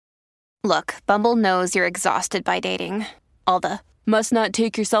Look, Bumble knows you're exhausted by dating. All the must not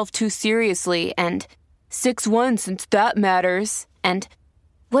take yourself too seriously and 6'1" since that matters. And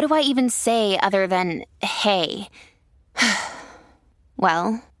what do I even say other than hey?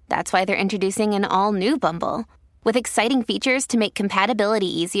 Well, that's why they're introducing an all-new Bumble with exciting features to make compatibility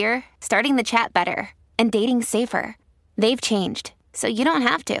easier, starting the chat better, and dating safer. They've changed, so you don't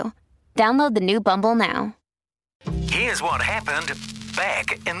have to. Download the new Bumble now. Here's what happened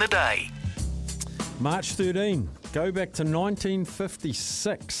back in the day. March 13, go back to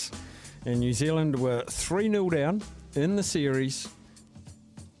 1956, and New Zealand were 3-0 down in the series,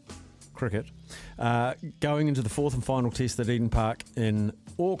 cricket, going into the fourth and final test at Eden Park in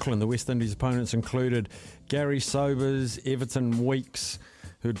Auckland. The West Indies opponents included Gary Sobers, Everton Weekes,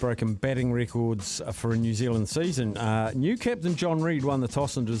 who'd broken batting records for a New Zealand season. New captain John Reid won the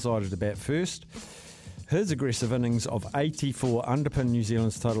toss and decided to bat first. His aggressive innings of 84 underpinned New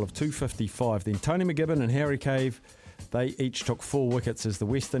Zealand's total of 255. Then Tony McGibbon and Harry Cave, they each took 4 wickets as the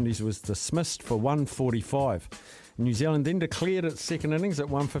West Indies was dismissed for 145. New Zealand then declared its second innings at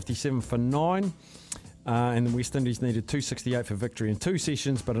 157 for 9. And the West Indies needed 268 for victory in 2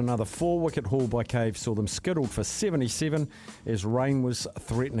 sessions, but another 4-wicket haul by Cave saw them skittled for 77 as rain was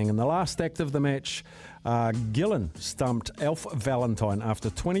threatening. In the last act of the match, Gillen stumped Alf Valentine after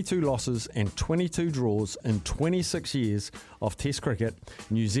 22 losses and 22 draws in 26 years of Test cricket.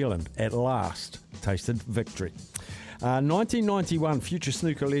 New Zealand at last tasted victory. 1991, future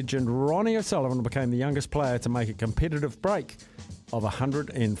snooker legend Ronnie O'Sullivan became the youngest player to make a competitive break of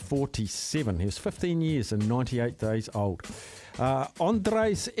 147. He was 15 years and 98 days old.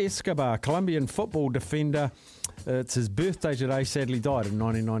 Andres Escobar, Colombian football defender, it's his birthday today, sadly died in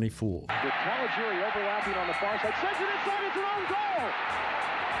 1994. With Caligiuri overlapping on the far side, sends it inside, it's an own goal!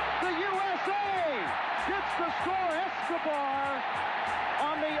 The USA gets the score. Escobar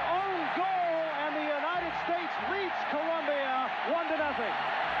on the own goal, and the United States leads Colombia 1-0.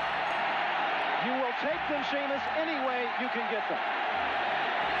 You will take them, Seamus, any way you can get them.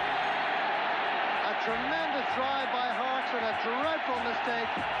 A tremendous drive by Hawks and a dreadful mistake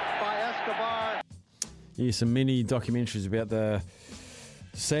by Escobar. Yes, and many documentaries about the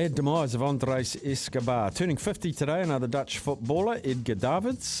sad demise of Andres Escobar. Turning 50 today, another Dutch footballer, Edgar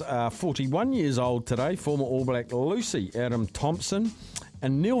Davids. 41 years old today, former All Black Lucy, Adam Thompson.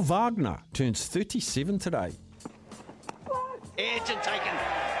 And Neil Wagner turns 37 today. Edge and taken.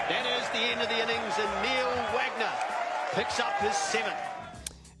 That is the end of the innings, and Neil Wagner picks up his 7th.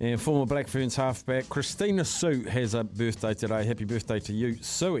 And former Black Ferns halfback Christina Sue has a birthday today. Happy birthday to you,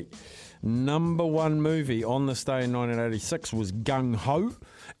 Suey. Number 1 movie on this day in 1986 was Gung Ho,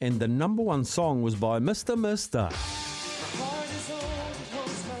 and the number 1 song was by Mr. Mister.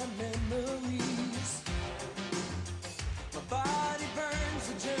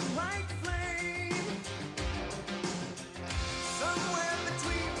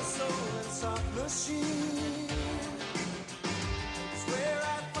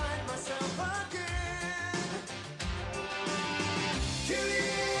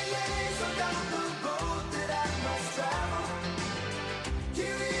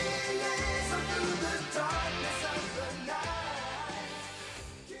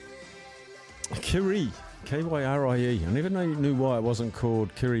 Kyrie, K-Y-R-I-E. I never knew why it wasn't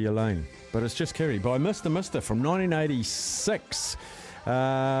called Kyrie Lane, but it's just Kyrie by Mr. Mister from 1986.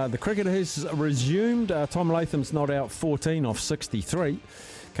 The cricket has resumed. Tom Latham's not out 14 off 63.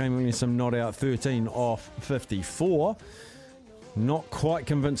 Kane Williamson not out 13 off 54. Not quite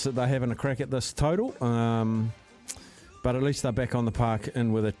convinced that they're having a crack at this total, but at least they're back on the park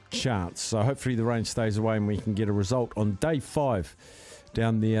and with a chance. So hopefully the rain stays away and we can get a result on day 5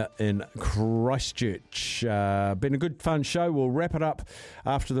 down there in Christchurch. Been a good fun show. We'll wrap it up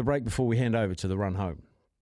after the break before we hand over to the run home.